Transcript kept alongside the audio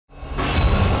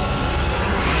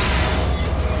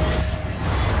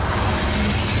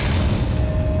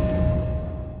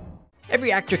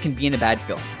Every actor can be in a bad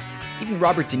film. Even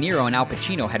Robert De Niro and Al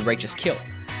Pacino had Righteous Kill.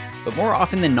 But more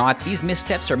often than not, these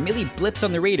missteps are merely blips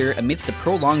on the radar amidst a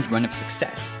prolonged run of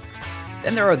success.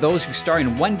 Then there are those who star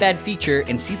in one bad feature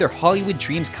and see their Hollywood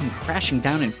dreams come crashing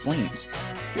down in flames.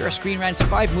 Here are Screen Rant's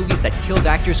 5 movies that killed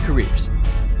actors' careers.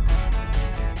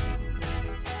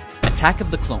 Attack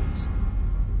of the Clones.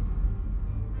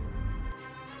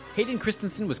 Hayden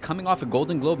Christensen was coming off a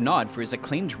Golden Globe nod for his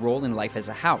acclaimed role in Life as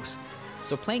a House,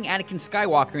 so playing Anakin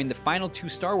Skywalker in the final 2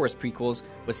 Star Wars prequels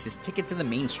was his ticket to the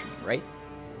mainstream, right?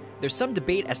 There's some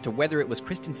debate as to whether it was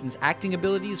Christensen's acting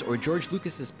abilities or George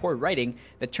Lucas's poor writing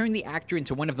that turned the actor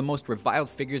into one of the most reviled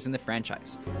figures in the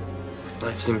franchise.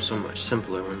 Life seems so much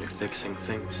simpler when you're fixing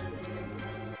things.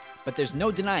 But there's no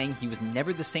denying he was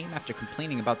never the same after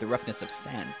complaining about the roughness of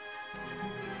sand.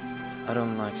 I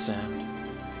don't like sand.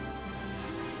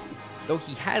 Though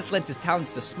he has lent his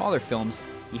talents to smaller films,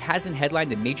 he hasn't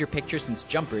headlined a major picture since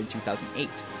Jumper in 2008.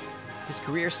 His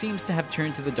career seems to have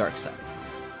turned to the dark side.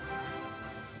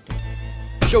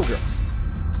 Showgirls.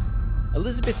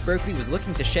 Elizabeth Berkley was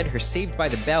looking to shed her Saved by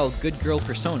the Bell good girl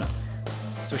persona,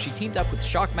 so she teamed up with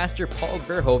shockmaster Paul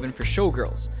Verhoeven for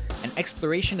Showgirls, an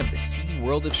exploration of the seedy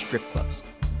world of strip clubs.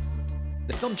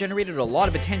 The film generated a lot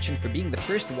of attention for being the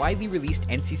first widely released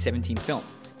NC-17 film,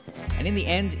 and in the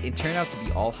end, it turned out to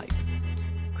be all hype.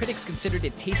 Critics considered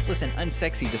it tasteless and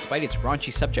unsexy despite its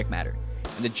raunchy subject matter,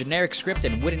 and the generic script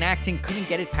and wooden acting couldn't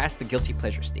get it past the guilty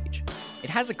pleasure stage. It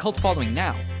has a cult following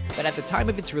now, but at the time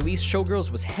of its release,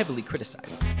 Showgirls was heavily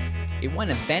criticized. It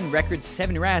won a then record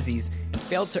 7 Razzies and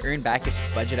failed to earn back its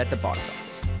budget at the box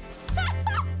office.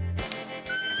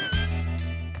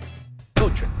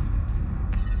 Road Trip.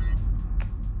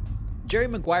 Jerry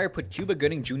Maguire put Cuba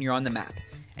Gooding Jr. on the map,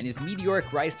 and his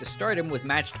meteoric rise to stardom was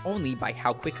matched only by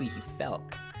how quickly he fell.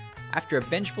 After a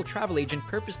vengeful travel agent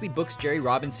purposely books Jerry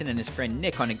Robinson and his friend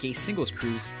Nick on a gay singles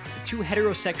cruise, the 2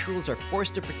 heterosexuals are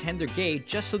forced to pretend they're gay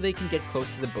just so they can get close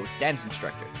to the boat's dance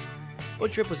instructor.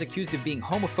 Road Trip was accused of being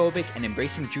homophobic and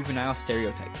embracing juvenile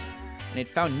stereotypes, and it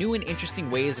found new and interesting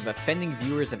ways of offending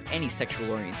viewers of any sexual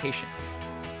orientation.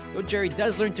 Though Jerry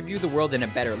does learn to view the world in a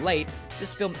better light,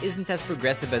 this film isn't as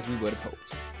progressive as we would have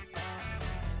hoped.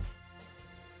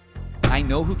 I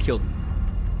Know Who Killed Me.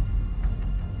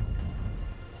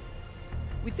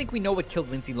 We think we know what killed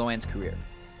Lindsay Lohan's career.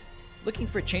 Looking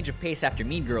for a change of pace after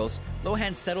Mean Girls,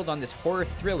 Lohan settled on this horror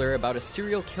thriller about a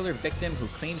serial killer victim who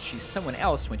claims she's someone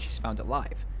else when she's found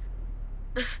alive.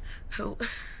 Who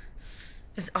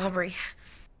is Aubrey?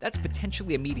 That's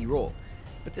potentially a meaty role,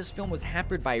 but this film was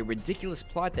hampered by a ridiculous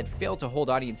plot that failed to hold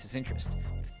audiences' interest.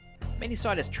 Many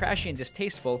saw it as trashy and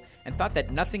distasteful and thought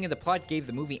that nothing in the plot gave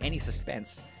the movie any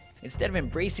suspense. Instead of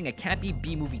embracing a campy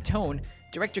B-movie tone,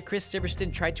 director Chris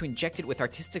Silverstein tried to inject it with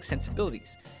artistic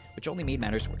sensibilities, which only made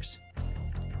matters worse.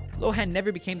 Lohan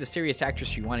never became the serious actress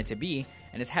she wanted to be,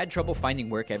 and has had trouble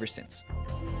finding work ever since.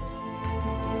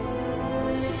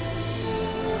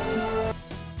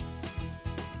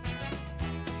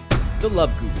 The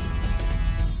Love Guru.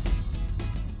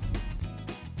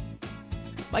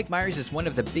 Mike Myers is one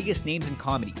of the biggest names in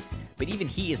comedy, but even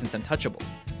he isn't untouchable.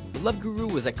 The Love Guru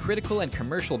was a critical and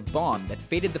commercial bomb that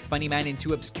faded the funny man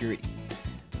into obscurity.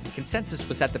 The consensus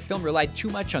was that the film relied too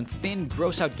much on thin,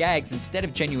 gross-out gags instead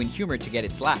of genuine humor to get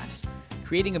its laughs,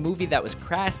 creating a movie that was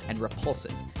crass and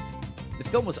repulsive. The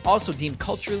film was also deemed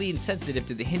culturally insensitive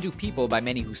to the Hindu people by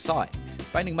many who saw it,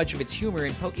 finding much of its humor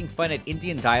in poking fun at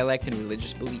Indian dialect and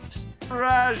religious beliefs.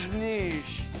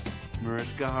 Rajneesh.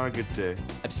 Mariska Hargitay.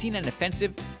 Obscene and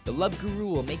offensive, The Love Guru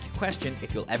will make you question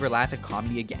if you'll ever laugh at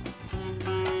comedy again.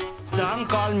 Some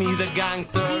call me the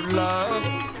gangster of love.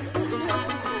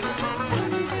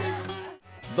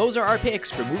 Those are our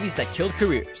picks for movies that killed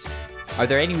careers. Are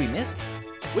there any we missed?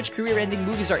 Which career-ending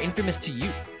movies are infamous to you?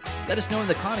 Let us know in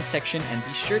the comments section and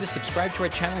be sure to subscribe to our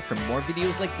channel for more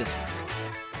videos like this one.